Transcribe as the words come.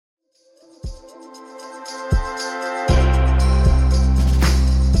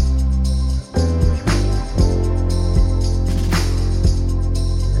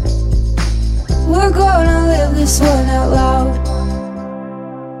this one out loud.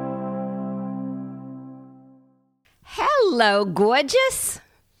 Hello, gorgeous.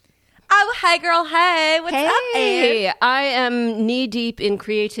 Oh, hey, girl. Hey, what's up, Hey, Ann? I am knee deep in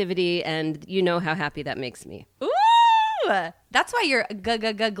creativity, and you know how happy that makes me. Ooh, that's why you're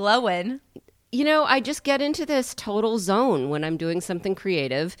glowing. You know, I just get into this total zone when I'm doing something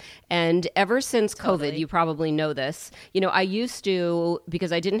creative. And ever since COVID, you probably know this, you know, I used to,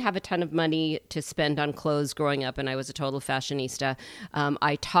 because I didn't have a ton of money to spend on clothes growing up and I was a total fashionista,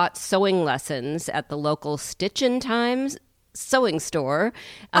 I taught sewing lessons at the local Stitchin' Times sewing store,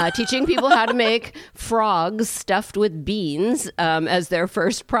 teaching people how to make frogs stuffed with beans as their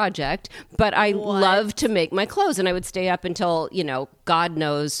first project. But I loved to make my clothes, and I would stay up until, you know, God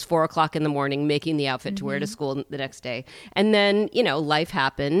knows, 4 o'clock in the morning making the outfit to wear to school the next day. And then, you know, life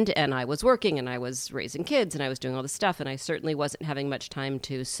happened, and I was working, and I was raising kids, and I was doing all this stuff, and I certainly wasn't having much time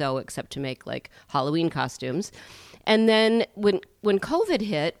to sew except to make like Halloween costumes. And then when COVID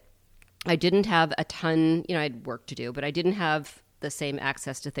hit, I didn't have a ton, you know, I had work to do, but I didn't have the same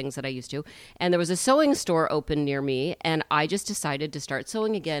access to things that I used to. And there was a sewing store open near me, and I just decided to start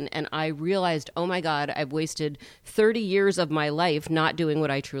sewing again. And I realized, oh my God, I've wasted 30 years of my life not doing what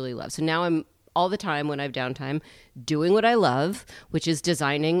I truly love. So now I'm all the time when I have downtime doing what I love, which is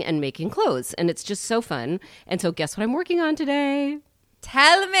designing and making clothes. And it's just so fun. And so guess what I'm working on today?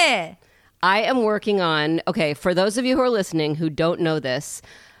 Tell me. I am working on, okay, for those of you who are listening who don't know this,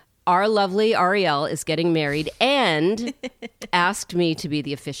 our lovely Ariel is getting married and asked me to be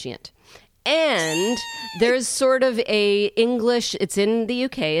the officiant. And there's sort of a English, it's in the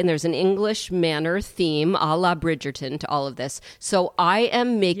UK, and there's an English manor theme a la Bridgerton to all of this. So I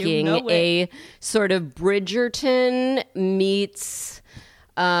am making a sort of Bridgerton meets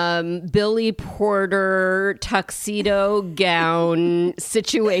Billy Porter tuxedo gown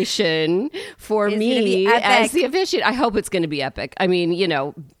situation for me as the officiant. I hope it's going to be epic. I mean, you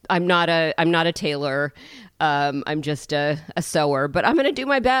know, I'm not a tailor. I'm just a sewer, but I'm going to do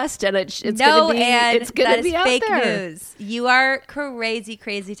my best, and it's going to be out fake there. News. You are crazy,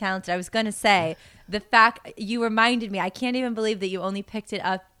 crazy talented. I was going to say, the fact you reminded me, I can't even believe that you only picked it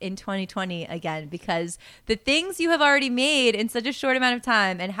up in 2020 again, because the things you have already made in such a short amount of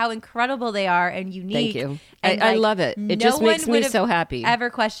time and how incredible they are and unique. Thank you. And I love it. It just makes me so happy. Ever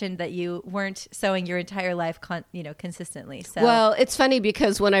questioned that you weren't sewing your entire life, consistently? So. Well, it's funny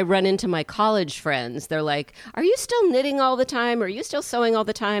because when I run into my college friends, they're like, "Are you still knitting all the time? Are you still sewing all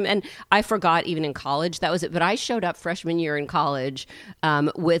the time?" And I forgot even in college that was it. But I showed up freshman year in college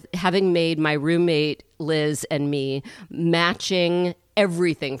with having made my roommate Liz and me matching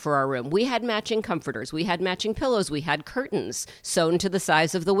everything for our room. We had matching comforters. We had matching pillows. We had curtains sewn to the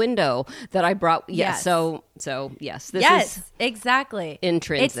size of the window that I brought. Yes. So yes, this is exactly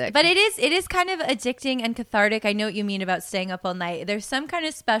intrinsic. But it is kind of addicting and cathartic. I know what you mean about staying up all night. There's some kind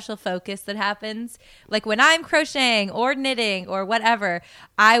of special focus that happens. Like when I'm crocheting or knitting or whatever,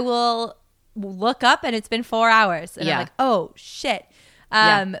 I will look up and it's been 4 hours. And I'm like, oh, shit.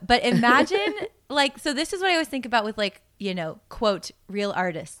 But imagine like, so this is what I always think about with like, you know, quote, real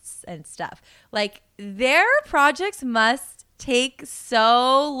artists and stuff. Like their projects must take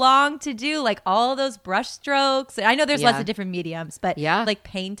so long to do, like all those brush strokes. I know there's lots of different mediums, but like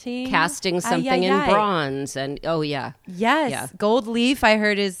painting, casting something in bronze, and gold leaf I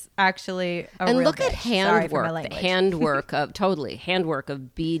heard is actually and real look bitch. at handwork, handwork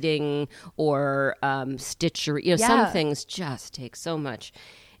of beading or stitchery. You know, some things just take so much.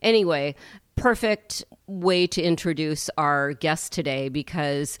 Anyway, perfect way to introduce our guest today,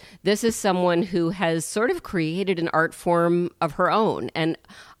 because this is someone who has sort of created an art form of her own. And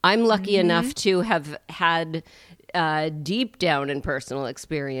I'm lucky enough to have had deep down in personal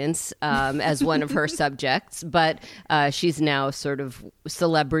experience as one of her subjects, but she's now sort of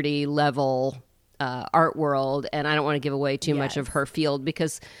celebrity level art world, and I don't want to give away too much of her field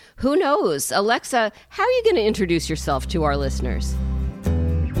because who knows? Alexa, how are you going to introduce yourself to our listeners?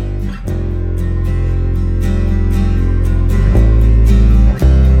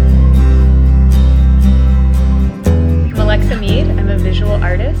 Alexa Meade. I'm a visual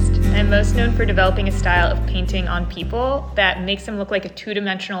artist. I'm most known for developing a style of painting on people that makes them look like a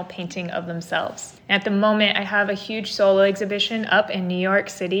two-dimensional painting of themselves. And at the moment, I have a huge solo exhibition up in New York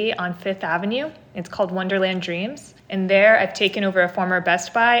City on 5th Avenue. It's called Wonderland Dreams. And there, I've taken over a former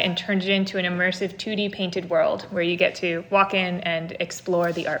Best Buy and turned it into an immersive 2D painted world where you get to walk in and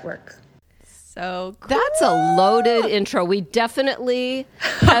explore the artwork. So cool. That's a loaded intro. We definitely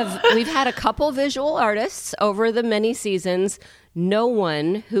we've had a couple visual artists over the many seasons. no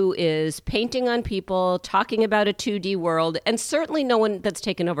one who is painting on people, talking about a 2D world, and certainly no one that's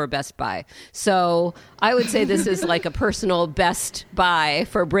taken over Best Buy. So I would say this is like a personal Best Buy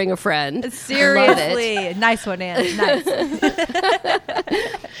for Bring a Friend. Seriously. Nice one, Anne. Nice.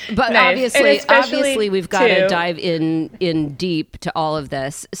 But Nice. obviously we've got to dive in deep to all of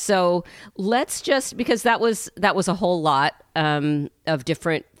this. So let's just, because that was a whole lot of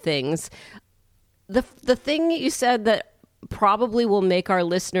different things. The thing you said that probably will make our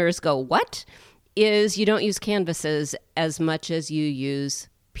listeners go, what? Is you don't use canvases as much as you use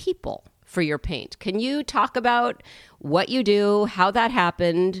people for your paint. Can you talk about what you do, how that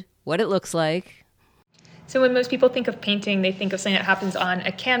happened, what it looks like? So when most people think of painting, they think of something that happens on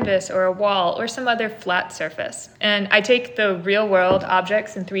a canvas or a wall or some other flat surface. And I take the real world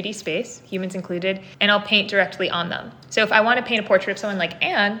objects in 3D space, humans included, and I'll paint directly on them. So if I want to paint a portrait of someone like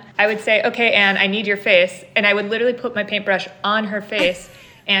Anne, I would say, okay, Anne, I need your face. And I would literally put my paintbrush on her face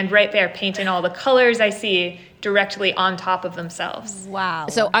and right there paint in all the colors I see directly on top of themselves. Wow.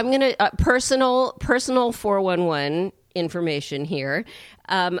 So I'm going to, personal 411 information here.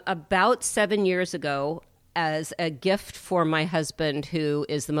 About 7 years ago, as a gift for my husband, who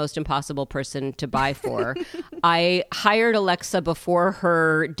is the most impossible person to buy for, I hired Alexa before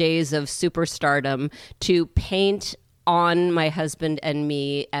her days of superstardom to paint on my husband and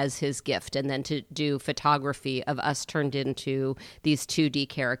me as his gift, and then to do photography of us turned into these 2D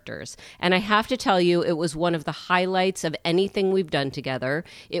characters. And I have to tell you, it was one of the highlights of anything we've done together.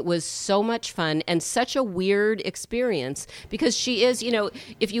 It was so much fun and such a weird experience, because she is,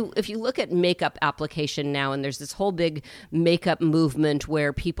 if you look at makeup application now, and there's this whole big makeup movement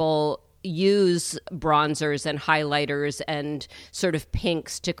where people use bronzers and highlighters and sort of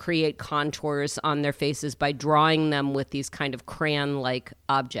pinks to create contours on their faces by drawing them with these kind of crayon-like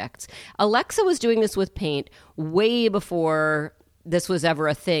objects. Alexa was doing this with paint way before this was ever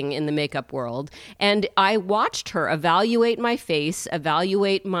a thing in the makeup world. And I watched her evaluate my face,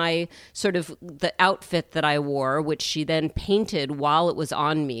 evaluate my sort of the outfit that I wore, which she then painted while it was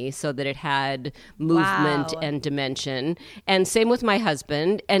on me so that it had movement and dimension. And same with my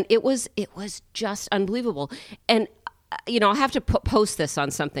husband. And it was just unbelievable. And I'll have to post this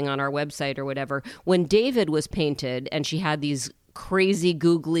on something on our website or whatever. When David was painted and she had these crazy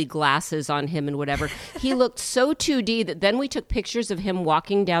googly glasses on him and whatever, he looked so 2D that then we took pictures of him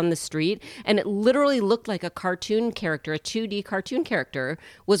walking down the street, and it literally looked like a cartoon character, a 2D cartoon character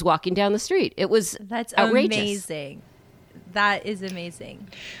was walking down the street. It was outrageous. Amazing. That is amazing.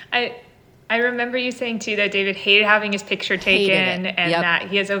 I remember you saying, too, that David hated having his picture taken and that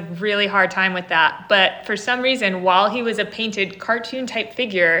he has a really hard time with that. But for some reason, while he was a painted cartoon-type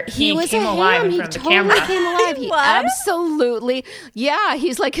figure, he came alive in front of the camera. He came alive. He absolutely,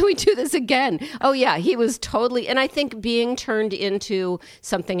 he's like, can we do this again? Oh, yeah, he was totally. And I think being turned into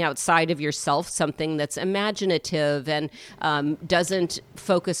something outside of yourself, something that's imaginative and doesn't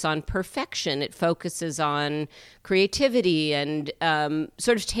focus on perfection. It focuses on creativity and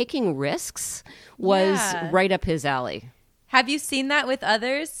sort of taking risks was right up his alley. Have you seen that with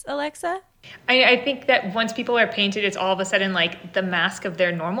others, Alexa? I think that once people are painted, it's all of a sudden like the mask of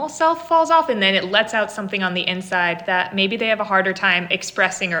their normal self falls off, and then it lets out something on the inside that maybe they have a harder time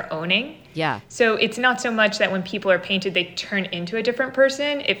expressing or owning. Yeah. So it's not so much that when people are painted, they turn into a different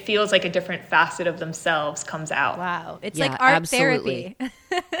person. It feels like a different facet of themselves comes out. Wow. It's like art therapy.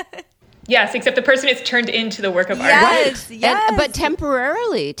 Yes, except the person is turned into the work of art. Yes. But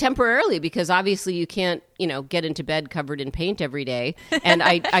temporarily, because obviously you can't, get into bed covered in paint every day. And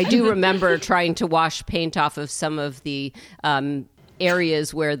I do remember trying to wash paint off of some of the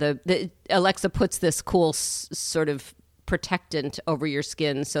areas where the Alexa puts this cool sort of protectant over your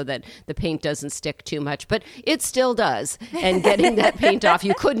skin so that the paint doesn't stick too much, but it still does. And getting that paint off,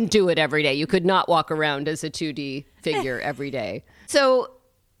 you couldn't do it every day. You could not walk around as a 2D figure every day. So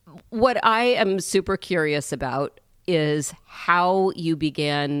what I am super curious about is how you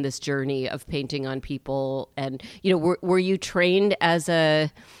began this journey of painting on people. And, were you trained as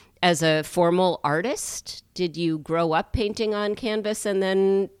a formal artist? Did you grow up painting on canvas and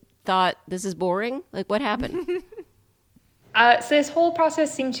then thought, this is boring? Like, what happened? So this whole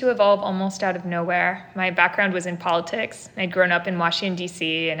process seemed to evolve almost out of nowhere. My background was in politics. I'd grown up in Washington,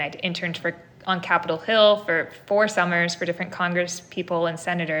 D.C., and I'd interned on Capitol Hill for 4 summers for different Congress people and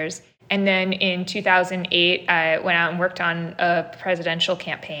senators. And then in 2008, I went out and worked on a presidential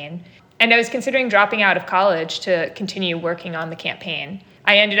campaign. And I was considering dropping out of college to continue working on the campaign.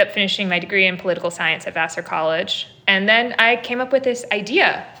 I ended up finishing my degree in political science at Vassar College. And then I came up with this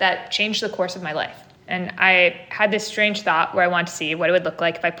idea that changed the course of my life. And I had this strange thought where I wanted to see what it would look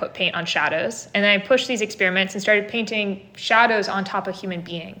like if I put paint on shadows. And then I pushed these experiments and started painting shadows on top of human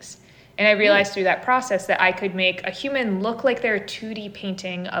beings. And I realized through that process that I could make a human look like they're a 2D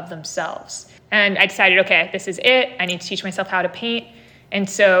painting of themselves. And I decided, okay, this is it. I need to teach myself how to paint. And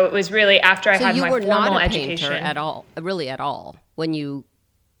so it was really after I had my formal education. So you were not a painter at all, really at all, when you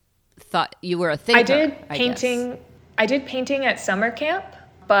thought you were a thinker? I did painting at summer camp,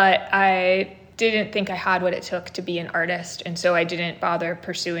 but I didn't think I had what it took to be an artist. And so I didn't bother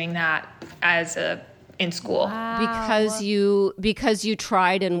pursuing that in school. Wow. Because you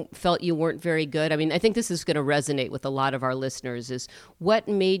tried and felt you weren't very good. I mean, I think this is going to resonate with a lot of our listeners. Is what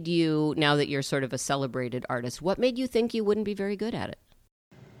made you, now that you're sort of a celebrated artist, what made you think you wouldn't be very good at it?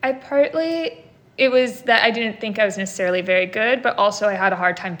 It was that I didn't think I was necessarily very good, but also I had a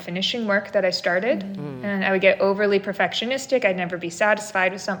hard time finishing work that I started. And I would get overly perfectionistic. I'd never be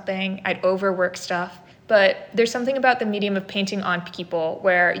satisfied with something. I'd overwork stuff. But there's something about the medium of painting on people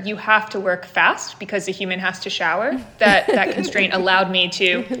where you have to work fast because the human has to shower. That constraint allowed me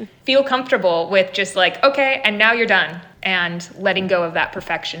to feel comfortable with just like, okay, and now you're done, and letting go of that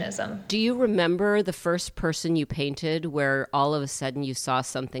perfectionism. Do you remember the first person you painted where all of a sudden you saw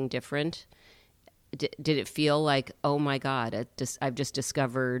something different? Did it feel like, oh my God, I've just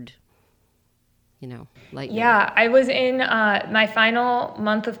discovered, lightning? Yeah, I was in my final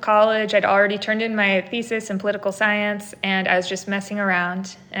month of college. I'd already turned in my thesis in political science, and I was just messing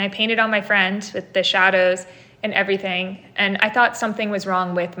around. And I painted on my friend with the shadows and everything. And I thought something was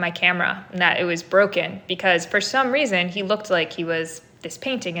wrong with my camera and that it was broken because for some reason he looked like he was this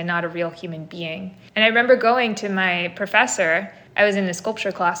painting and not a real human being. And I remember going to my professor. I was in a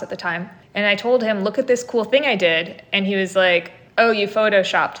sculpture class at the time. And I told him, look at this cool thing I did. And he was like, oh, you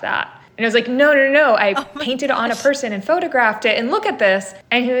photoshopped that. And I was like, no. I painted on a person and photographed it. And look at this.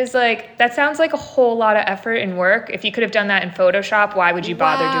 And he was like, that sounds like a whole lot of effort and work. If you could have done that in Photoshop, why would you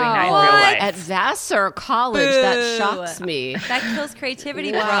bother doing that in real life? At Vassar College, that shocks me. That kills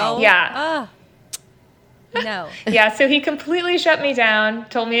creativity, bro. Yeah. No. Yeah, so he completely shut me down,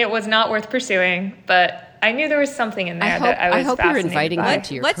 told me it was not worth pursuing, but I knew there was something in there that I was hope you're inviting by. him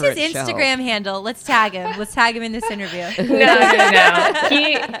to your What's his current Instagram handle? Let's tag him. Let's tag him in this interview. No.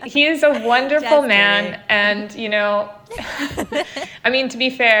 He is a wonderful man. And, I mean, to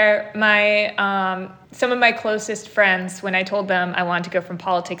be fair, some of my closest friends, when I told them I wanted to go from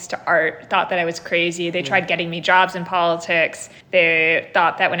politics to art, thought that I was crazy. They tried getting me jobs in politics. They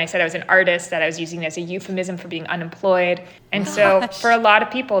thought that when I said I was an artist, that I was using it as a euphemism for being unemployed. And so for a lot of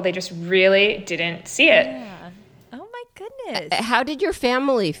people, they just really didn't see it. Yeah. Oh, my goodness. How did your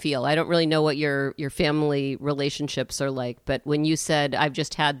family feel? I don't really know what your family relationships are like, but when you said, I've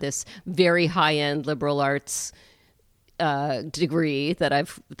just had this very high-end liberal arts degree that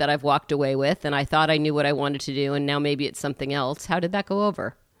I've walked away with, and I thought I knew what I wanted to do, and now maybe it's something else. How did that go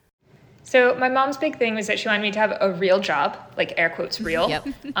over? So my mom's big thing was that she wanted me to have a real job, like air quotes real,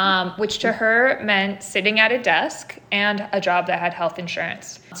 which to her meant sitting at a desk and a job that had health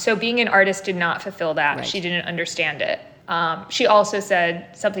insurance. So being an artist did not fulfill that. Right. She didn't understand it. She also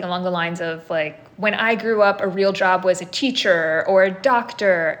said something along the lines of like, when I grew up, a real job was a teacher or a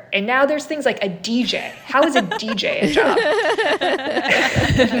doctor, and now there's things like a DJ. How is a DJ a job?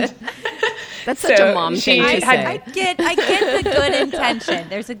 That's such a mom thing to say. I get the good intention.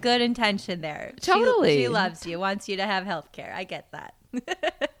 There's a good intention there. Totally. She loves you, wants you to have health care. I get that.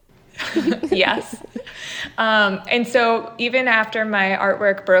 Yes. And so even after my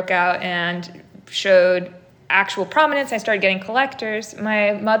artwork broke out and showed actual prominence, I started getting collectors.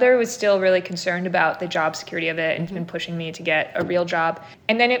 My mother was still really concerned about the job security of it and been pushing me to get a real job.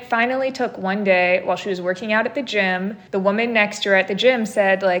 And then it finally took one day while she was working out at the gym, the woman next to her at the gym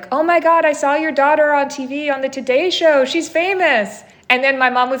said like, oh my God, I saw your daughter on TV on the Today Show. She's famous. And then my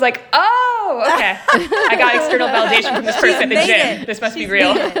mom was like, oh, okay. I got external validation from this person at the gym. This must be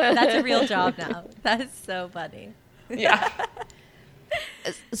real. That's a real job now. That is so funny. Yeah.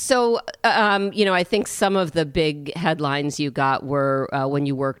 So, I think some of the big headlines you got were when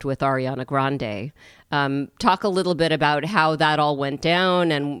you worked with Ariana Grande. Talk a little bit about how that all went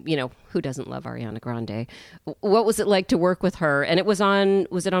down and, who doesn't love Ariana Grande? What was it like to work with her? And was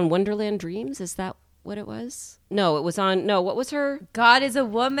it on Wonderland Dreams? Is that what it was? No, it was on, what was her? God is a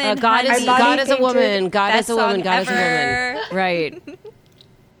Woman. God is a woman. God is a woman. God is a woman. Right.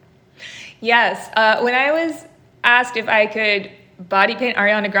 Yes. When I was asked if I could body paint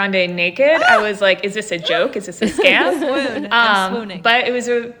Ariana Grande naked, I was like, is this a joke? Is this a scam? I'm swooning. But it was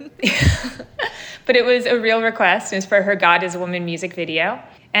a real request. It was for her God is a Woman music video.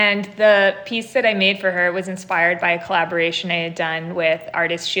 And the piece that I made for her was inspired by a collaboration I had done with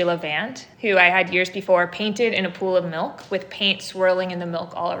artist Sheila Vand, who I had years before painted in a pool of milk with paint swirling in the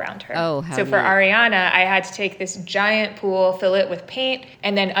milk all around her. Oh, how So for neat. Ariana, I had to take this giant pool, fill it with paint,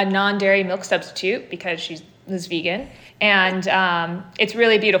 and then a non-dairy milk substitute because she was vegan. And it's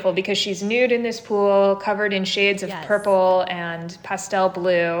really beautiful because she's nude in this pool, covered in shades of purple and pastel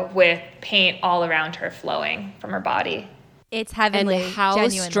blue with paint all around her flowing from her body. It's heavenly. And how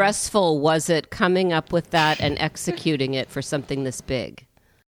genuinely. stressful was it coming up with that and executing it for something this big?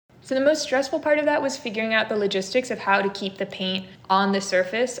 So the most stressful part of that was figuring out the logistics of how to keep the paint on the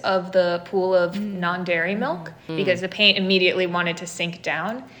surface of the pool of non-dairy milk because the paint immediately wanted to sink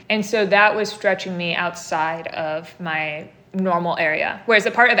down. And so that was stretching me outside of my normal area. Whereas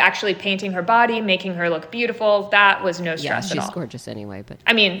the part of actually painting her body, making her look beautiful, that was no stress at all. She's gorgeous anyway. But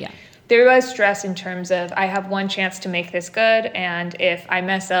I mean, there was stress in terms of I have one chance to make this good, and if I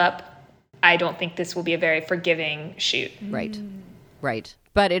mess up, I don't think this will be a very forgiving shoot. Right.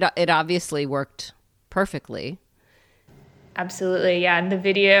 But it obviously worked perfectly. Absolutely, yeah. And the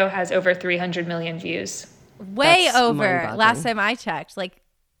video has over 300 million views. Way That's over. mind-boggling. Last time I checked, like,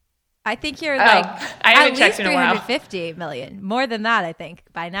 I think you're I at haven't least checked in a while. 350 million. More than that, I think,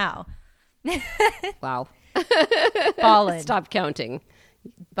 by now. Wow. Ballin'. Stop counting.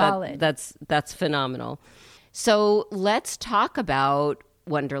 Ballin'. That's phenomenal. So let's talk about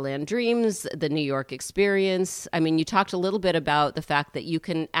Wonderland Dreams, the New York experience. I mean, you talked a little bit about the fact that you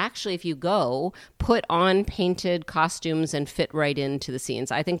can actually, if you go, put on painted costumes and fit right into the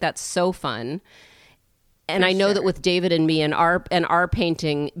scenes. I think that's so fun. And I know that with David and me and our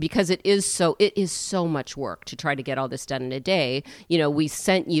painting, because it is so much work to try to get all this done in a day. You know, we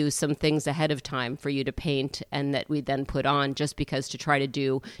sent you some things ahead of time for you to paint and that we then put on just because to try to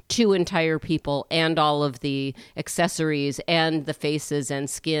do 2 entire people and all of the accessories and the faces and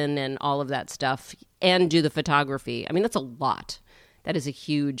skin and all of that stuff and do the photography. I mean, that's a lot. That is a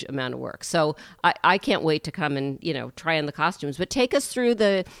huge amount of work. So I can't wait to come and, you know, try on the costumes. But take us through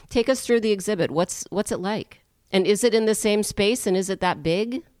the exhibit. What's it like? And is it in the same space? And is it that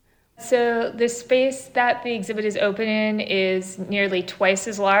big? So the space that the exhibit is open in is nearly twice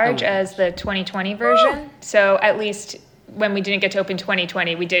as large as the 2020 version. So at least when we didn't get to open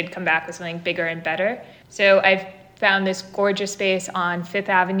 2020, we did come back with something bigger and better. So I've found this gorgeous space on Fifth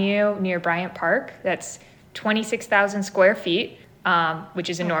Avenue near Bryant Park. That's 26,000 square feet.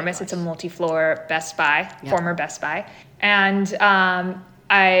 Which is enormous. It's a multi-floor Best Buy, former Best Buy. And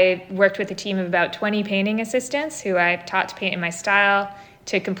I worked with a team of about 20 painting assistants who I taught to paint in my style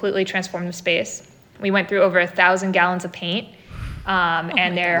to completely transform the space. We went through over 1,000 gallons of paint,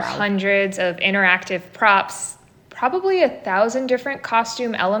 and there are hundreds of interactive props, probably 1,000 different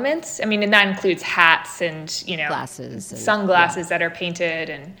costume elements. I mean, and that includes hats and, you know, Glasses and, sunglasses that are painted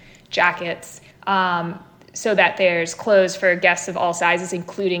and jackets. So that there's clothes for guests of all sizes,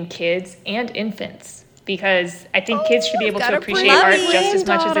 including kids and infants, because I think kids should be able to appreciate art just as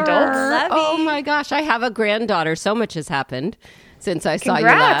much as adults. Oh my gosh, I have a granddaughter. So much has happened since I saw you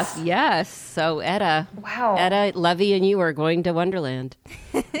Congrats. last. Yes. So Etta, Wow. Etta, Levy, and you are going to Wonderland.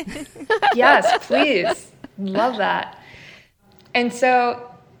 Yes, please. Love that. And so,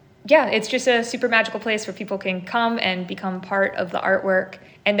 yeah, it's just a super magical place where people can come and become part of the artwork.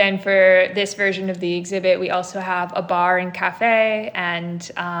 And then for this version of the exhibit, we also have a bar and cafe and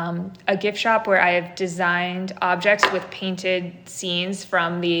a gift shop where I have designed objects with painted scenes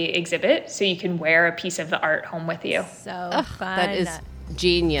from the exhibit, so you can wear a piece of the art home with you. So fun. That is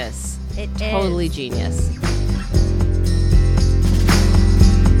genius. It Totally is. genius.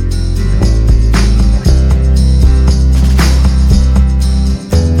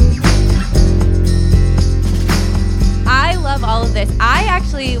 I love all of this. I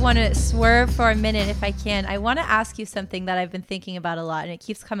actually want to swerve for a minute if I can. I want to ask you something that I've been thinking about a lot, and it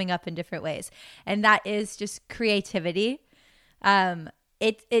keeps coming up in different ways. And that is just creativity.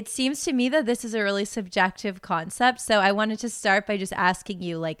 It seems to me that this is a really subjective concept. So I wanted to start by just asking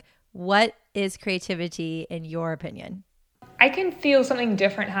you, like, what is creativity in your opinion? I can feel something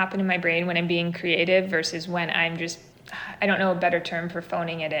different happen in my brain when I'm being creative versus when I'm just, I don't know a better term for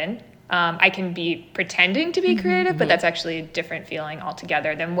phoning it in. I can be pretending to be creative, but that's actually a different feeling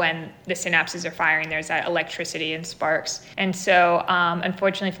altogether than when the synapses are firing. There's that electricity and sparks. And so,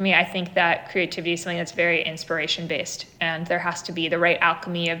 unfortunately for me, I think that creativity is something that's very inspiration-based. And there has to be the right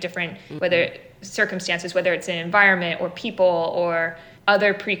alchemy of different, whether circumstances, whether it's an environment or people or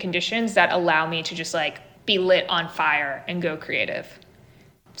other preconditions that allow me to just like be lit on fire and go creative.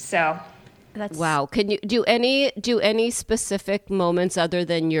 So... Wow. Can you do any specific moments other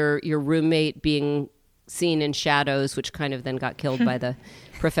than your roommate being scene in shadows, which kind of then got killed by the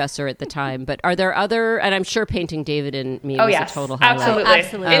professor at the time. But are there other, and I'm sure painting David and Me was a total highlight.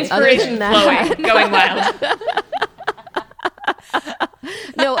 Absolutely. Inspiration flowing, going wild.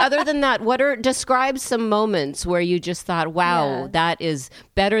 No, other than that, describe some moments where you just thought, wow, that is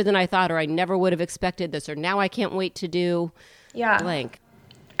better than I thought, or I never would have expected this, or now I can't wait to do blank.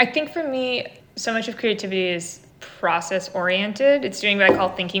 I think for me, so much of creativity is process oriented. It's doing what I call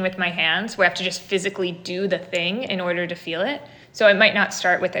thinking with my hands, where I have to just physically do the thing in order to feel it. So it might not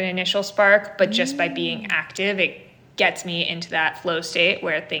start with an initial spark, but just by being active, it gets me into that flow state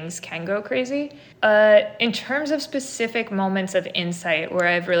where things can go crazy. In terms of specific moments of insight where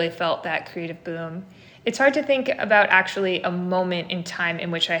I've really felt that creative boom, it's hard to think about actually a moment in time in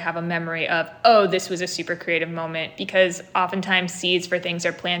which I have a memory of, oh, this was a super creative moment, because oftentimes seeds for things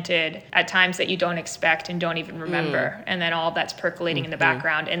are planted at times that you don't expect and don't even remember. And then all of that's percolating in the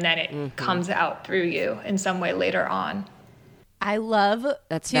background, and then it comes out through you in some way later on. I love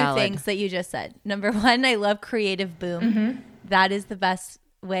That's two valid. things that you just said. Number one, I love creative boom. That is the best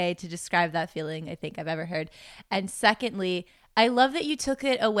way to describe that feeling I think I've ever heard. And secondly, I love that you took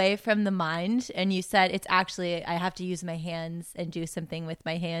it away from the mind and you said it's actually, I have to use my hands and do something with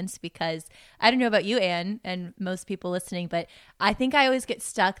my hands, because I don't know about you, Anne, and most people listening, but I think I always get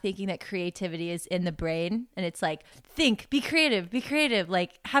stuck thinking that creativity is in the brain, and it's like, think, be creative,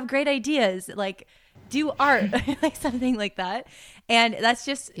 like have great ideas, like do art, like something like that. And that's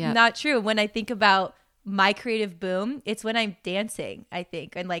just not true. When I think about my creative boom, it's when I'm dancing, I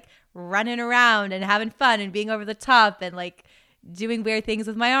think, and like running around and having fun and being over the top and like doing weird things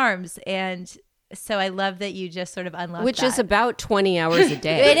with my arms. And so I love that you just sort of unlocked Which that. is about 20 hours a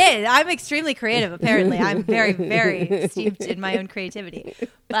day. It is. I'm extremely creative, apparently. I'm very, very steeped in my own creativity.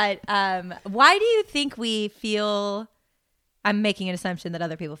 But why do you think we feel... I'm making an assumption that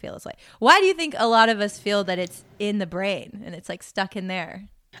other people feel this way. Why do you think a lot of us feel that it's in the brain and it's like stuck in there?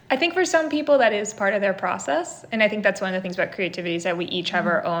 I think for some people that is part of their process. And I think that's one of the things about creativity is that we each have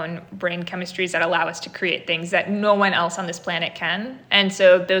our own brain chemistries that allow us to create things that no one else on this planet can. And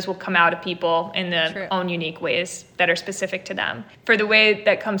so those will come out of people in their own unique ways that are specific to them. For the way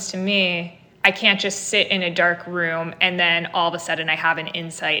that comes to me, I can't just sit in a dark room and then all of a sudden I have an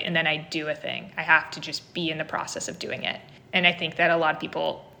insight and then I do a thing. I have to just be in the process of doing it. And I think that a lot of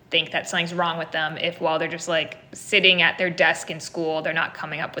people think that something's wrong with them if while they're just like sitting at their desk in school, they're not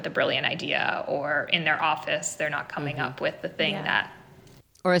coming up with a brilliant idea, or in their office, they're not coming up with the thing that...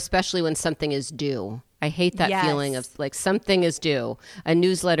 Or especially when something is due. I hate that feeling of like something is due. A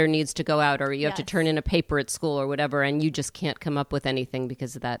newsletter needs to go out, or you have to turn in a paper at school or whatever, and you just can't come up with anything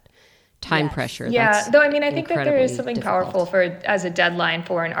because of that time pressure. Yeah, That's though I mean, I think that there is something difficult. powerful as a deadline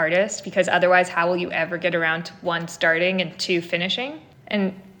for an artist, because otherwise how will you ever get around to one, starting, and two, finishing?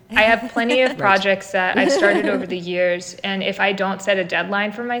 And I have plenty of projects that I've started over the years, and if I don't set a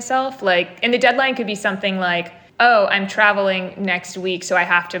deadline for myself, and the deadline could be something like, oh, I'm traveling next week, so I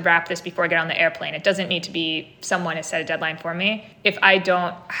have to wrap this before I get on the airplane. It doesn't need to be someone has set a deadline for me. If I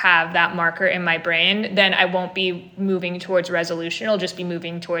don't have that marker in my brain, then I won't be moving towards resolution. It'll just be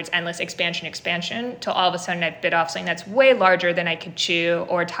moving towards endless expansion, till all of a sudden I bit off something that's way larger than I could chew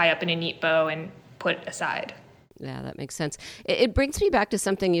or tie up in a neat bow and put aside. Yeah, that makes sense. It brings me back to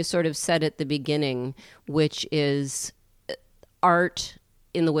something you sort of said at the beginning, which is art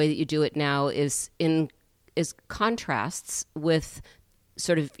in the way that you do it now is contrasts with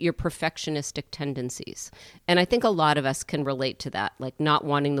sort of your perfectionistic tendencies. And I think a lot of us can relate to that, like not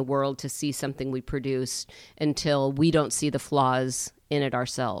wanting the world to see something we produce until we don't see the flaws in it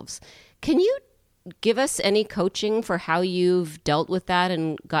ourselves. Can you give us any coaching for how you've dealt with that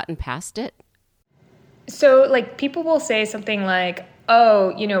and gotten past it? So, people will say something like,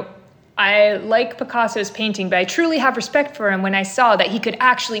 oh, I like Picasso's painting, but I truly have respect for him when I saw that he could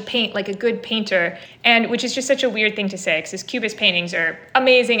actually paint like a good painter, and which is just such a weird thing to say, because his Cubist paintings are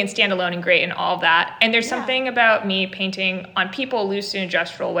amazing and standalone and great and all of that. And there's something about me painting on people loose in a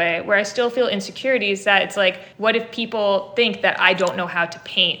gestural way where I still feel insecurities that it's like, what if people think that I don't know how to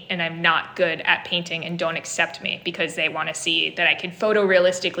paint and I'm not good at painting and don't accept me because they want to see that I can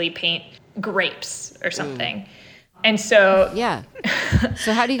photorealistically paint grapes or something. And so,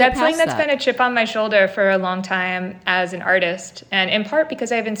 so how do you get that's past something that's that? been a chip on my shoulder for a long time as an artist, and in part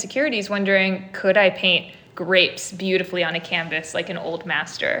because I have insecurities wondering, could I paint grapes beautifully on a canvas like an old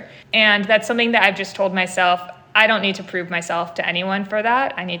master? And that's something that I've just told myself, I don't need to prove myself to anyone for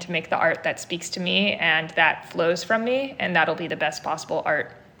that. I need to make the art that speaks to me and that flows from me, and that'll be the best possible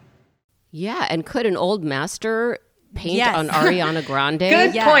art. Yeah, and could an old master paint Yes. on Ariana Grande?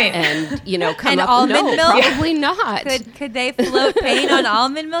 Good point. And, come And up, almond no, milk? probably not. Could they float paint on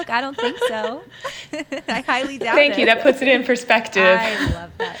almond milk? I don't think so. I highly doubt it. Thank you. That puts it in perspective. I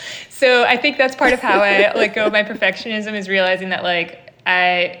love that. So I think that's part of how I let go of my perfectionism, is realizing that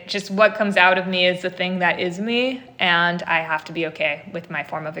what comes out of me is the thing that is me, and I have to be okay with my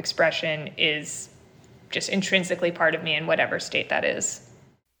form of expression is just intrinsically part of me in whatever state that is.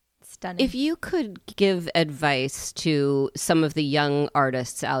 Stunning. If you could give advice to some of the young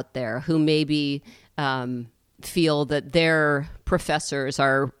artists out there who maybe feel that their professors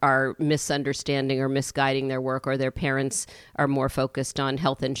are misunderstanding or misguiding their work, or their parents are more focused on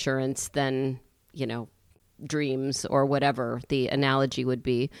health insurance than, dreams, or whatever the analogy would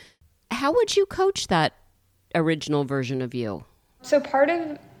be, how would you coach that original version of you? So part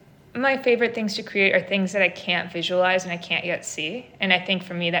of my favorite things to create are things that I can't visualize and I can't yet see. And I think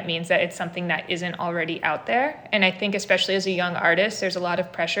for me, that means that it's something that isn't already out there. And I think especially as a young artist, there's a lot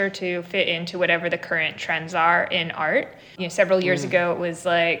of pressure to fit into whatever the current trends are in art. Several years ago, it was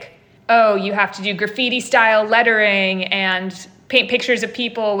like, oh, you have to do graffiti style lettering and paint pictures of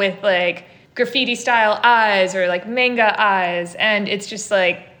people with like graffiti style eyes or like manga eyes. And it's just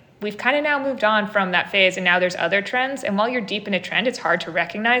like, we've kind of now moved on from that phase, and now there's other trends. And while you're deep in a trend, it's hard to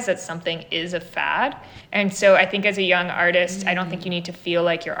recognize that something is a fad. And so I think as a young artist, I don't think you need to feel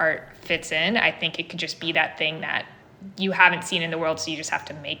like your art fits in. I think it could just be that thing that you haven't seen in the world, so you just have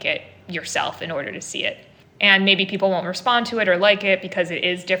to make it yourself in order to see it. And maybe people won't respond to it or like it because it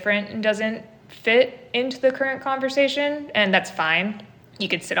is different and doesn't fit into the current conversation, and that's fine. You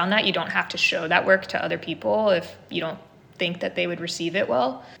could sit on that. You don't have to show that work to other people if you don't think that they would receive it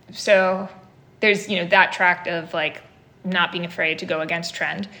well. So there's that tract of like not being afraid to go against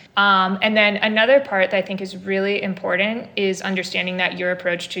trend. And then another part that I think is really important is understanding that your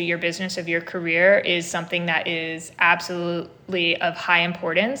approach to your business, of your career, is something that is absolutely of high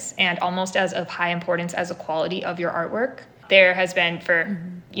importance, and almost as of high importance as the quality of your artwork. There has been for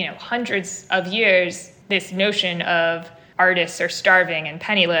hundreds of years this notion of artists are starving and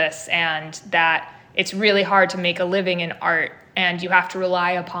penniless, and that it's really hard to make a living in art, and you have to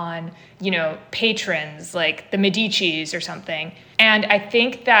rely upon, patrons like the Medicis or something. And I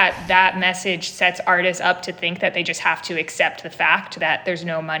think that message sets artists up to think that they just have to accept the fact that there's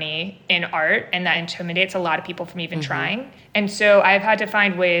no money in art, and that intimidates a lot of people from even trying. And so I've had to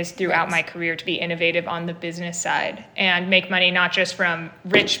find ways throughout my career to be innovative on the business side and make money not just from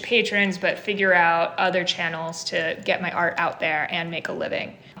rich patrons, but figure out other channels to get my art out there and make a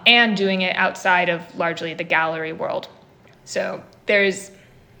living, and doing it outside of largely the gallery world. So there's...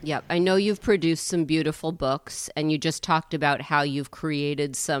 Yeah, I know you've produced some beautiful books, and you just talked about how you've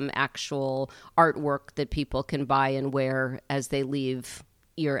created some actual artwork that people can buy and wear as they leave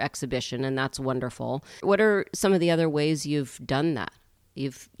your exhibition, and that's wonderful. What are some of the other ways you've done that?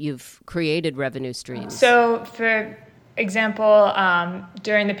 You've created revenue streams. So for example,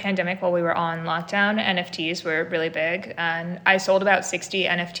 during the pandemic, while we were on lockdown, NFTs were really big, and I sold about 60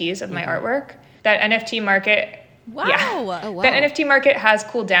 NFTs of my artwork. That NFT market... Wow. Yeah. Oh, wow. The NFT market has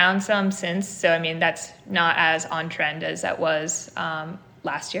cooled down some since, so that's not as on trend as that was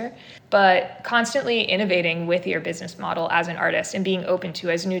last year. But constantly innovating with your business model as an artist, and being open to,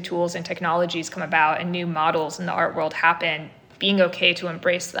 as new tools and technologies come about and new models in the art world happen, being okay to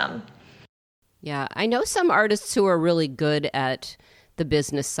embrace them. Yeah, I know some artists who are really good at the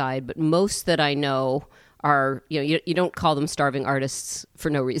business side, but most that I know are, you don't call them starving artists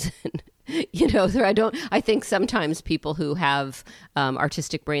for no reason. I think sometimes people who have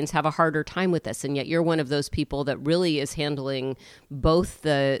artistic brains have a harder time with this, and yet you're one of those people that really is handling both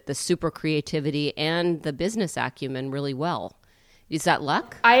the super creativity and the business acumen really well. Is that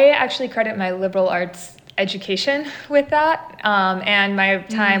luck? I actually credit my liberal arts education with that, and my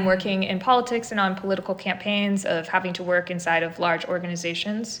time working in politics and on political campaigns, of having to work inside of large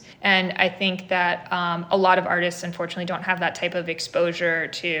organizations. And I think that a lot of artists, unfortunately, don't have that type of exposure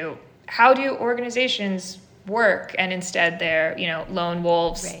to how do organizations work, and instead they're, lone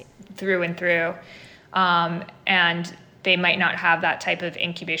wolves through and through. And they might not have that type of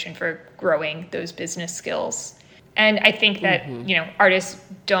incubation for growing those business skills. And I think that, artists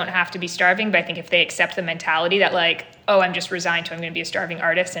don't have to be starving, but I think if they accept the mentality that like, oh, I'm just resigned to, I'm going to be a starving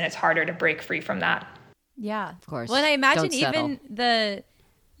artist, and it's harder to break free from that. Yeah. Of course. Well, and I imagine Don't settle. even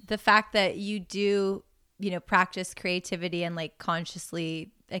the fact that you do, practice creativity and like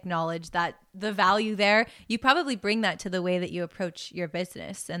consciously acknowledge that the value there, you probably bring that to the way that you approach your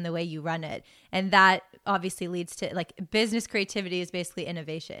business and the way you run it. And that obviously leads to like business creativity is basically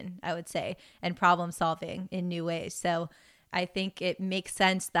innovation, I would say, and problem solving in new ways. So I think it makes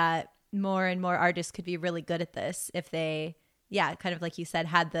sense that more and more artists could be really good at this if they, kind of like you said,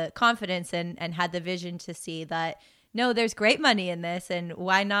 had the confidence and had the vision to see that, no, there's great money in this, and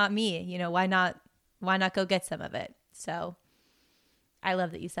why not me? Why not go get some of it? So I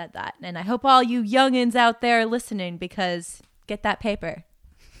love that you said that. And I hope all you youngins out there listening, because get that paper.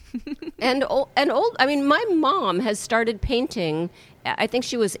 and old. I mean, my mom has started painting. I think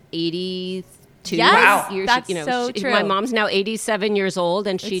she was 82. Yes, years. that's so true. My mom's now 87 years old,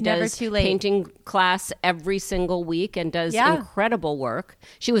 and she It's never does too late. painting class every single week and does incredible work.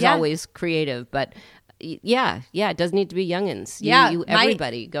 She was always creative, but it does need to be youngins.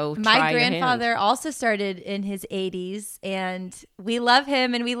 Everybody go try My your grandfather hand. also started in his 80s, and we love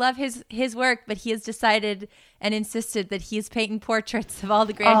him and we love his work, but he has decided and insisted that he's painting portraits of all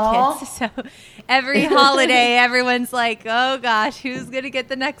the grandkids. Aww. So every holiday, everyone's like, oh gosh, who's going to get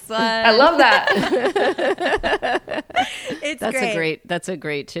the next one? I love that. That's a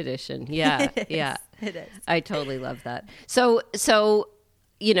great tradition. Yeah. Yeah. It is. I totally love that. So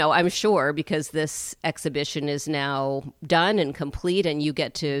I'm sure because this exhibition is now done and complete and you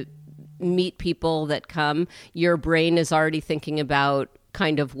get to meet people that come, your brain is already thinking about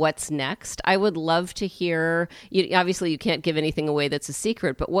kind of what's next. I would love to hear, obviously you can't give anything away that's a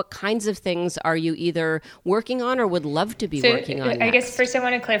secret, but what kinds of things are you either working on or would love to be working on next? I guess first I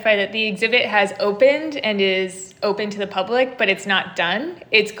want to clarify that the exhibit has opened and is open to the public, but it's not done.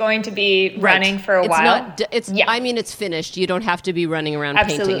 It's going to be running for a while. I mean, it's finished. You don't have to be running around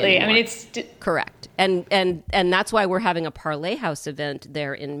painting Absolutely. anymore. I mean, it's correct. And that's why we're having a Parlay House event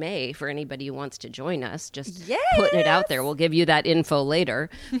there in May for anybody who wants to join us. Just putting it out there. We'll give you that info later.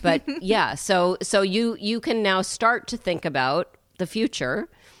 But so you can now start to think about the future.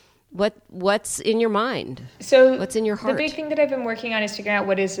 What's in your mind? So what's in your heart? The big thing that I've been working on is figuring out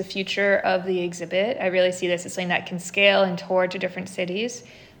what is the future of the exhibit. I really see this as something that can scale and tour to different cities.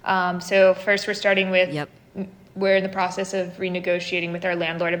 So first we're starting with we're in the process of renegotiating with our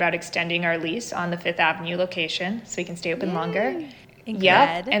landlord about extending our lease on the Fifth Avenue location so we can stay open longer.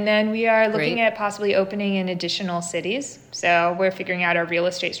 Yep. And then we are looking at possibly opening in additional cities. So we're figuring out our real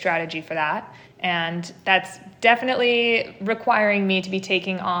estate strategy for that. And that's definitely requiring me to be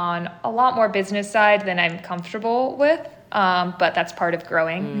taking on a lot more business side than I'm comfortable with. But that's part of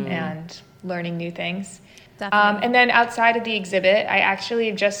growing and learning new things. And then outside of the exhibit, I actually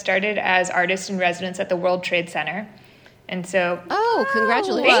have just started as artist in residence at the World Trade Center. And so... Oh,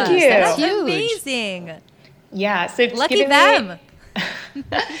 congratulations. Thank you. That's huge. amazing. Yeah. So Lucky them.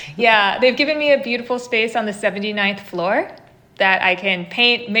 They've given me a beautiful space on the 79th floor that I can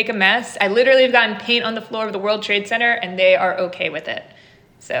paint, make a mess. I literally have gotten paint on the floor of the World Trade Center, and they are okay with it.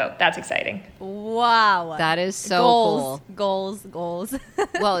 So that's exciting. Wow. That is so cool. Goals.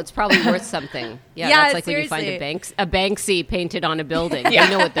 Well, it's probably worth something. Yeah, that's like seriously. when you find a Banksy painted on a building. They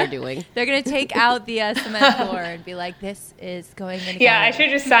know what they're doing. They're going to take out the cement floor and be like, this is going in a I should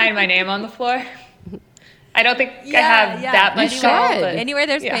just sign my name on the floor. I don't think I have that much should. Anywhere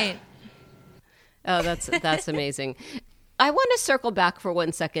there's paint. Oh, that's amazing. I want to circle back for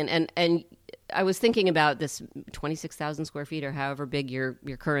 1 second, and I was thinking about this 26,000 square feet or however big your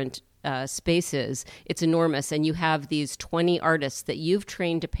current space is. It's enormous, and you have these 20 artists that you've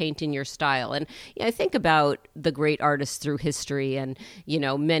trained to paint in your style. And I think about the great artists through history, and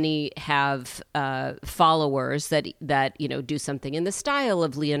many have followers that do something in the style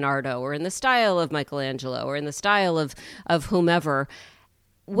of Leonardo or in the style of Michelangelo or in the style of whomever.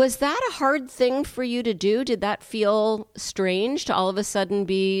 Was that a hard thing for you to do? Did that feel strange to all of a sudden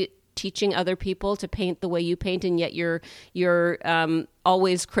be teaching other people to paint the way you paint, and yet you're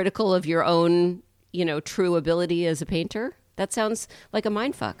always critical of your own, true ability as a painter? That sounds like a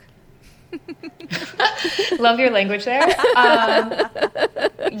mindfuck. Love your language there.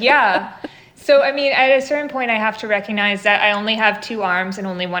 So, I mean, at a certain point, I have to recognize that I only have two arms and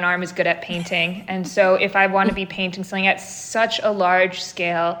only one arm is good at painting. And so if I want to be painting something at such a large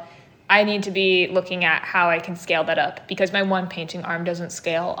scale, I need to be looking at how I can scale that up, because my one painting arm doesn't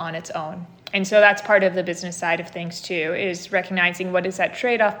scale on its own. And so that's part of the business side of things too, is recognizing what is that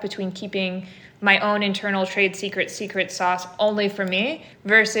trade-off between keeping my own internal trade secret sauce only for me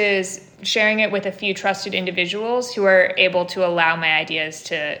versus sharing it with a few trusted individuals who are able to allow my ideas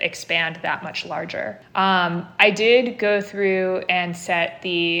to expand that much larger. I did go through and set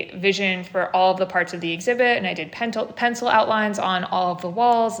the vision for all of the parts of the exhibit, and I did pencil outlines on all of the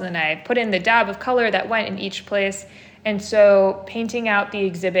walls, and then I put in the dab of color that went in each place. And so painting out the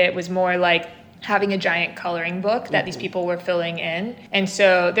exhibit was more like having a giant coloring book that these people were filling in. And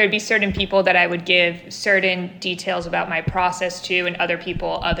so there'd be certain people that I would give certain details about my process to, and other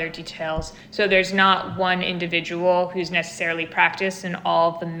people other details. So there's not one individual who's necessarily practiced in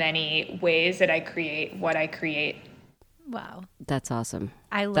all of the many ways that I create what I create. Wow. That's awesome.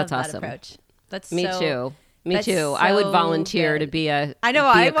 I love That's that awesome. approach. That's Me so, too. Me that's too. so I would volunteer good. to be a I know,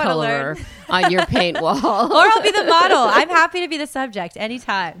 be I a wanna colorer learn. on your paint wall. Or I'll be the model. I'm happy to be the subject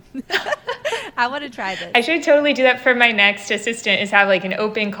anytime. I want to try this. I should totally do that for my next assistant, is have like an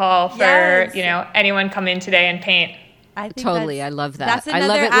open call for, Yes. anyone come in today and paint. I think Totally. I love that. That's I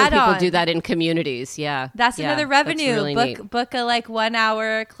another love it when add-on. people do that in communities. Yeah. That's Yeah, another that's revenue. really neat. Book a like 1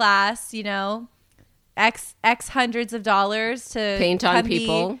 hour class, X hundreds of dollars to Paint on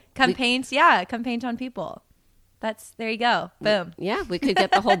people. Come paint on people. There you go. Boom. Yeah, we could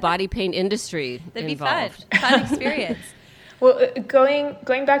get the whole body paint industry That'd involved. be fun experience. Well,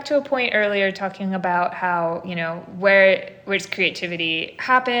 going back to a point earlier, talking about how, where's creativity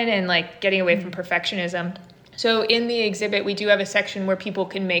happen, and like getting away from perfectionism. So in the exhibit, we do have a section where people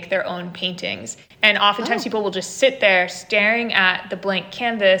can make their own paintings. And oftentimes people will just sit there staring at the blank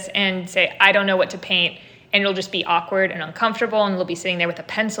canvas and say, I don't know what to paint. And it'll just be awkward and uncomfortable, and they'll be sitting there with a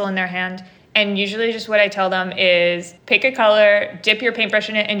pencil in their hand. And usually just what I tell them is pick a color, dip your paintbrush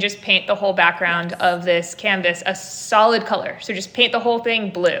in it, and just paint the whole background of this canvas a solid color. So just paint the whole thing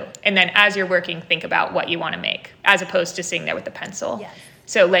blue. And then as you're working, think about what you want to make, as opposed to sitting there with the pencil. Yes.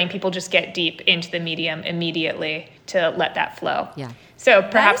 So letting people just get deep into the medium immediately to let that flow. Yeah. So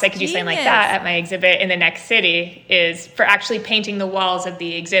perhaps is I could do something like genius. that at my exhibit in the next city, is for actually painting the walls of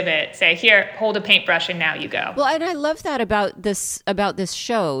the exhibit. Say, here, hold a paintbrush and now you go. Well, and I love that about this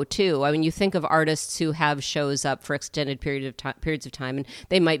show too. I mean, you think of artists who have shows up for extended periods of time, and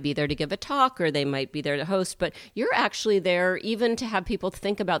they might be there to give a talk, or they might be there to host, but you're actually there even to have people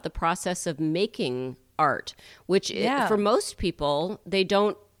think about the process of making art, which for most people they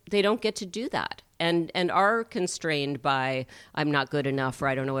don't get to do that. And are constrained by, I'm not good enough, or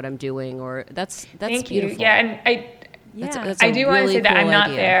I don't know what I'm doing, or that's Thank beautiful. you. Yeah, and That's I a do want to really say that cool I'm not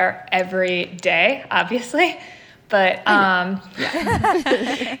idea. there every day, obviously, but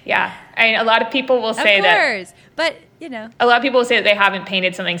yeah. I mean, a lot of people will say that. But A lot of people will say that they haven't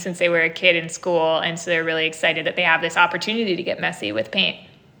painted something since they were a kid in school, and so they're really excited that they have this opportunity to get messy with paint.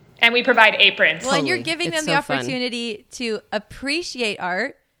 And we provide aprons. Well, and you're Totally. giving It's them the so fun. opportunity to appreciate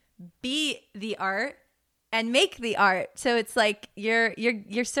art, be the art, and make the art. So it's like you're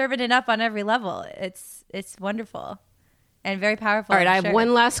serving it up on every level. It's wonderful and very powerful. All right, I I'm have sure.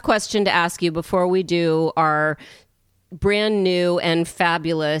 one last question to ask you before we do our brand new and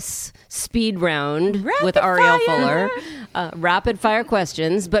fabulous speed round with Ariel Fuller. Rapid fire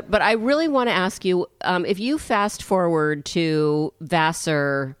questions. But I really want to ask you, if you fast forward to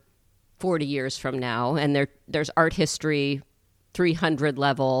Vassar 40 years from now, and there's art history 300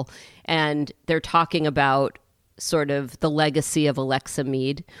 level, and they're talking about sort of the legacy of Alexa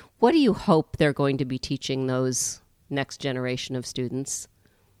Meade, what do you hope they're going to be teaching those next generation of students?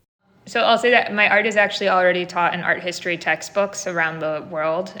 So I'll say that my art is actually already taught in art history textbooks around the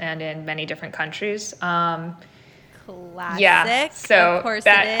world and in many different countries. Classic. Yeah, so of course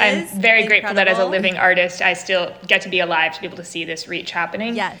that it is. I'm very grateful that as a Incredible. living artist, I still get to be alive to be able to see this reach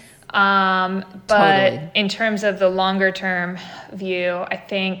happening. Yes. But Totally. in terms of the longer term view, I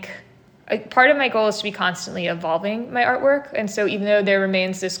think part of my goal is to be constantly evolving my artwork. And so even though there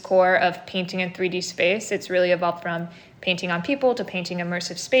remains this core of painting in 3D space, it's really evolved from painting on people to painting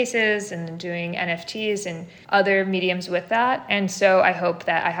immersive spaces and doing NFTs and other mediums with that. And so I hope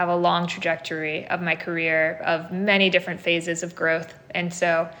that I have a long trajectory of my career of many different phases of growth. And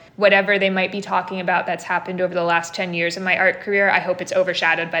so whatever they might be talking about that's happened over the last 10 years of my art career, I hope it's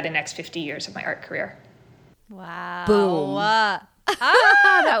overshadowed by the next 50 years of my art career. Wow. Boom.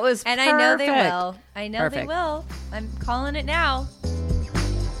 That was And perfect. I know they will. I know they Perfect. will. I'm calling it now.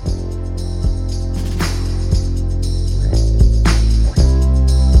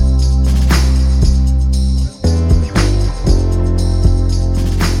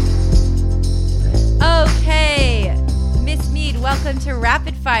 Okay, Miss Meade, welcome to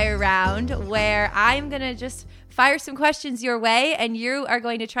Rapid Fire Round, where I'm going to just fire some questions your way, and you are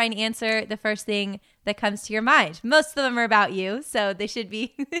going to try and answer the first thing that comes to your mind. Most of them are about you, so they should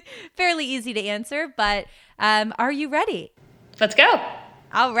be fairly easy to answer, but are you ready? Let's go.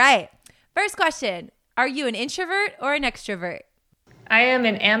 All right. First question. Are you an introvert or an extrovert? I am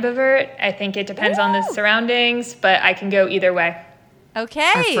an ambivert. I think it depends on the surroundings, but I can go either way.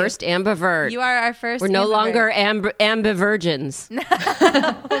 Okay. Our first ambivert. You are our first We're no ambivert. longer ambivirgins.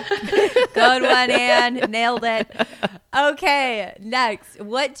 Good one, Anne. Nailed it. Okay, next.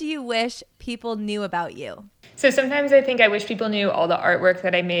 What do you wish people knew about you? So sometimes I think I wish people knew all the artwork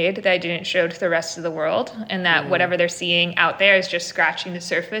that I made that I didn't show to the rest of the world, and that whatever they're seeing out there is just scratching the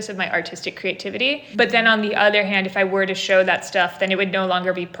surface of my artistic creativity. But then on the other hand, if I were to show that stuff, then it would no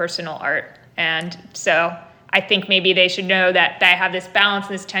longer be personal art. And so I think maybe they should know that I have this balance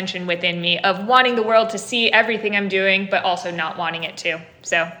and this tension within me of wanting the world to see everything I'm doing, but also not wanting it to.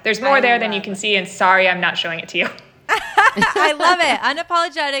 So there's more there than you can see, and sorry, I'm not showing it to you. I love it.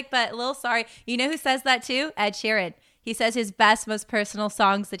 Unapologetic, but a little sorry. You know who says that too? Ed Sheeran. He says his best, most personal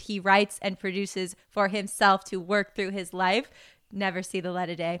songs that he writes and produces for himself to work through his life never see the light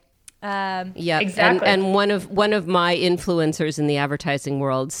of day. Yeah, exactly. And one of my influencers in the advertising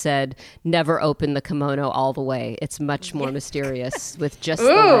world said, "Never open the kimono all the way. It's much more mysterious with just the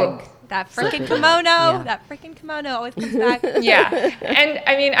leg." That freaking kimono. Yeah. That freaking kimono always comes back. Yeah. And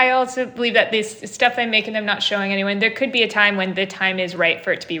I mean, I also believe that this stuff I'm making, I'm not showing anyone. There could be a time when the time is right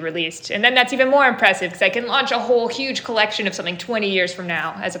for it to be released. And then that's even more impressive because I can launch a whole huge collection of something 20 years from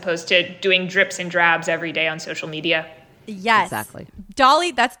now, as opposed to doing drips and drabs every day on social media. Yes. Exactly.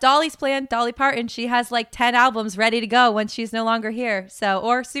 Dolly, that's Dolly's plan. Dolly Parton, she has like 10 albums ready to go when she's no longer here. So,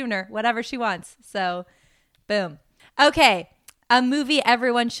 or sooner, whatever she wants. So, boom. Okay. A movie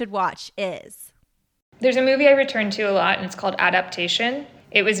everyone should watch is? There's a movie I return to a lot, and it's called Adaptation.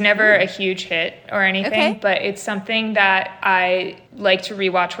 It was never a huge hit or anything, but it's something that I like to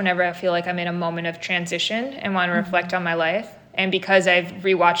rewatch whenever I feel like I'm in a moment of transition and want to reflect on my life. And because I've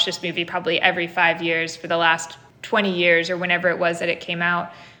rewatched this movie probably every 5 years for the last 20 years or whenever it was that it came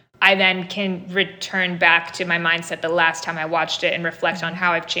out, I then can return back to my mindset the last time I watched it and reflect on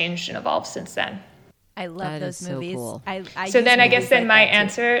how I've changed and evolved since then. I love That is those so movies. cool. So then I guess then my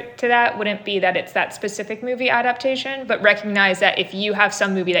answer to that wouldn't be that it's that specific movie adaptation, but recognize that if you have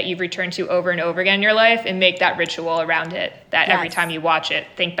some movie that you've returned to over and over again in your life and make that ritual around it, that every time you watch it,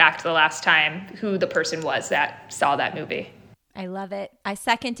 think back to the last time who the person was that saw that movie. I love it. I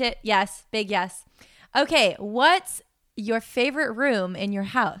second it. Yes. Big yes. Okay. What's your favorite room in your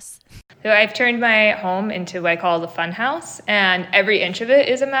house? So I've turned my home into what I call the fun house, and every inch of it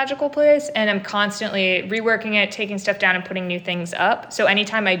is a magical place, and I'm constantly reworking it, taking stuff down and putting new things up. So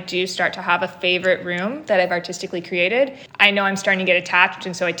anytime I do start to have a favorite room that I've artistically created, I know I'm starting to get attached,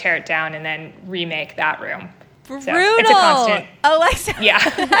 and so I tear it down and then remake that room. Brutal. So it's a constant. Alexa. Yeah.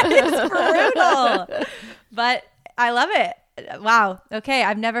 That is brutal. But I love it. Wow. Okay.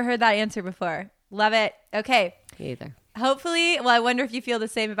 I've never heard that answer before. Love it. Okay. Me either. Hopefully, well, I wonder if you feel the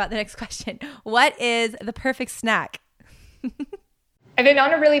same about the next question. What is the perfect snack? I've been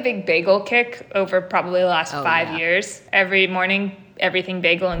on a really big bagel kick over probably the last 5 years. Every morning, everything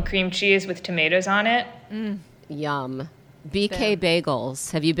bagel and cream cheese with tomatoes on it. Yum. BK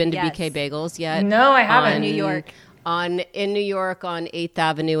Bagels. Have you been to BK Bagels yet? No, I haven't. In New York. In New York on 8th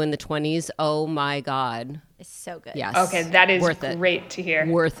Avenue in the 20s. Oh my God. It's so good. Yes. Okay, that is Worth it. great to hear.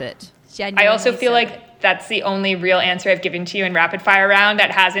 Worth it. Genuinely I also feel so like good. that's the only real answer I've given to you in rapid fire round that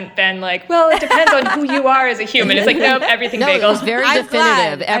hasn't been like, well, it depends on who you are as a human. It's like, nope, everything No, bagel. it was very I'm glad.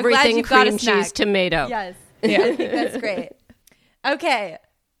 definitive. I'm glad Everything you've got a cream snack. cheese tomato. Yes. Yeah. I think that's great. Okay.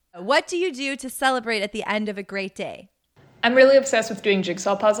 What do you do to celebrate at the end of a great day? I'm really obsessed with doing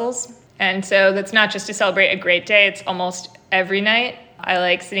jigsaw puzzles. And so that's not just to celebrate a great day. It's almost every night. I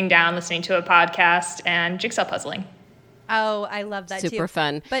like sitting down, listening to a podcast and jigsaw puzzling. Oh, I love that too. Super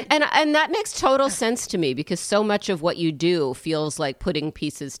fun. But and that makes total sense to me because so much of what you do feels like putting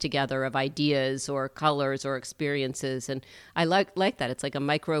pieces together of ideas or colors or experiences. And I like that. It's like a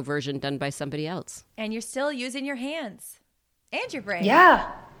micro version done by somebody else. and you're still using your hands and your brain.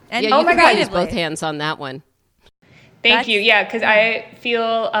 Yeah. And Yeah, you can use creatively. both hands on that one. Thank you. Yeah, because I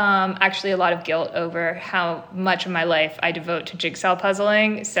feel actually a lot of guilt over how much of my life I devote to jigsaw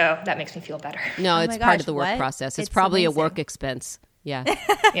puzzling. So that makes me feel better. No, Oh it's my part gosh, of the work what? process. It's It's probably amazing. a work expense. Yeah.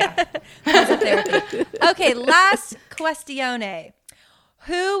 Yeah. Therapy. Okay, last questione.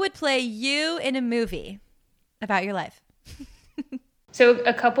 Who would play you in a movie about your life? So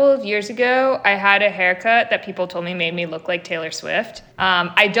a couple of years ago, I had a haircut that people told me made me look like Taylor Swift.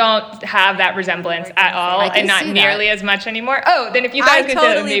 I don't have that resemblance at all, I can and not see that. nearly as much anymore. Oh, then if you thought I I could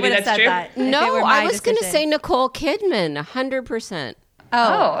totally maybe would have that's said true. that. if it No, were I my was going to decision. say Nicole Kidman, 100%.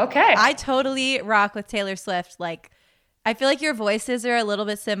 Oh, okay. I totally rock with Taylor Swift. Like, I feel like your voices are a little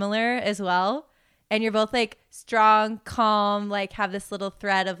bit similar as well. And you're both like strong, calm, like have this little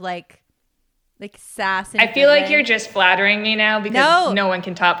thread of like like sass. I feel like you're just flattering me now because no one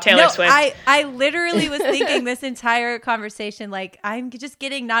can top Taylor Swift. I literally was thinking this entire conversation, like I'm just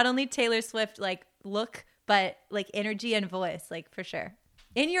getting not only Taylor Swift like look, but like energy and voice, like for sure.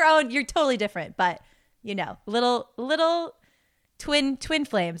 In your own, you're totally different, but you know, little twin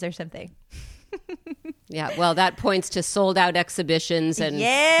flames or something. Yeah, well, that points to sold out exhibitions and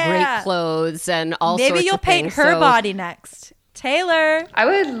great clothes and all sorts of things. Maybe you'll paint her body next. Taylor. I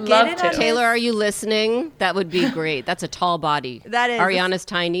would love to. Taylor, are you listening? That would be great. That's a tall body. That is. Ariana's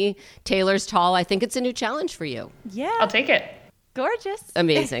tiny. Taylor's tall. I think it's a new challenge for you. Yeah. I'll take it. Gorgeous.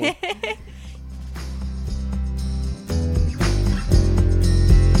 Amazing.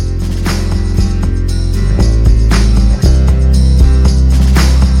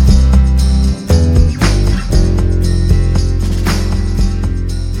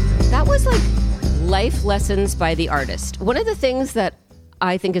 That was like life lessons by the artist. One of the things that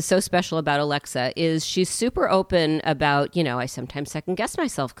I think is so special about Alexa is she's super open about, you know, I sometimes second guess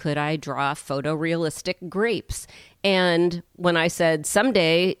myself. Could I draw photorealistic grapes? And when I said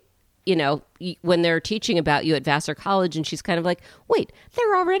someday, you know, when they're teaching about you at Vassar College, and she's kind of like, wait,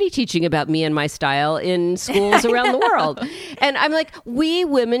 they're already teaching about me and my style in schools around the world. And I'm like, we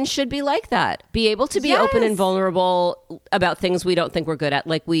women should be like that. Be able to be open and vulnerable about things we don't think we're good at,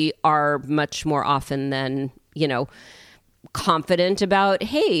 like we are much more often than, you know, confident about,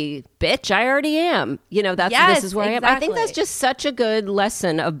 hey, bitch, I already am. You know, this is where I am. I think that's just such a good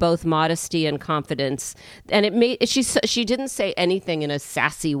lesson of both modesty and confidence. And it made she didn't say anything in a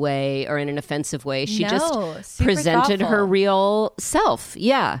sassy way or in an offensive way. She just presented her real self.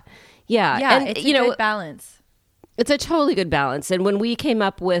 Yeah. And it's a good balance. It's a totally good balance. And when we came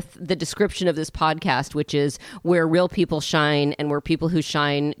up with the description of this podcast, which is where real people shine and where people who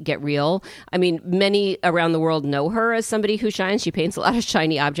shine get real, I mean, many around the world know her as somebody who shines. She paints a lot of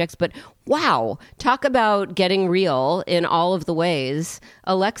shiny objects, but wow, talk about getting real in all of the ways.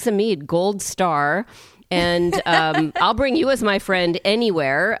 Alexa Meade, gold star. And I'll bring you as my friend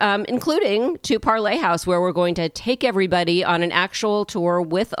anywhere, including to Parlay House, where we're going to take everybody on an actual tour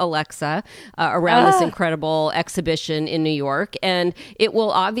with Alexa around this incredible exhibition in New York. And it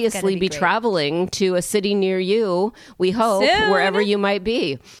will obviously be traveling to a city near you, we hope, wherever you might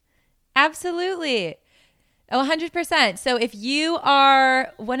be. Absolutely. 100%. So if you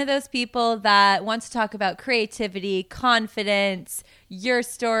are one of those people that wants to talk about creativity, confidence, your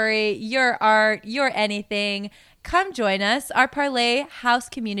story, your art, your anything, come join us. Our Parlay House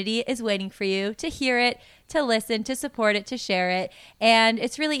community is waiting for you to hear it, to listen, to support it, to share it. And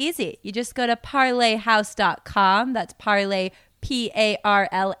it's really easy. You just go to parlayhouse.com. That's parlay,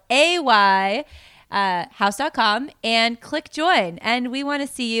 Parlay. House.com and click join. And we want to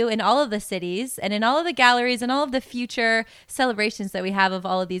see you in all of the cities and in all of the galleries and all of the future celebrations that we have of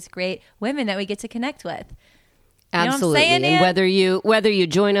all of these great women that we get to connect with. Absolutely. And whether you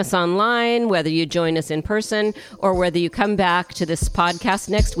join us online, whether you join us in person, or whether you come back to this podcast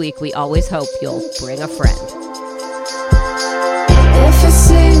next week, we always hope you'll bring a friend. If it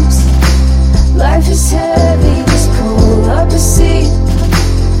seems life is heavy, just pull up a seat.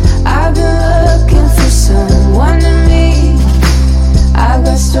 I've been looking for someone to meet. I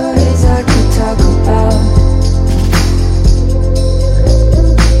got stories I could talk about.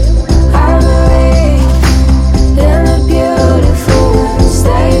 I believe in the beautiful words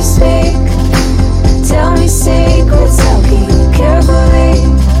that you speak. Tell me secrets, I'll keep carefully.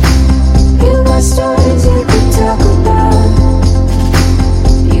 You got stories you could talk about.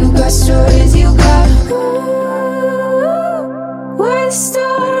 You got stories, you got we're the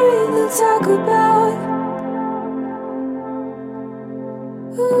story they'll talk about.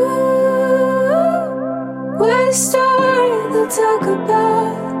 We're the story they'll talk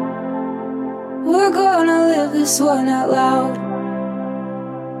about. We're gonna live this one out loud.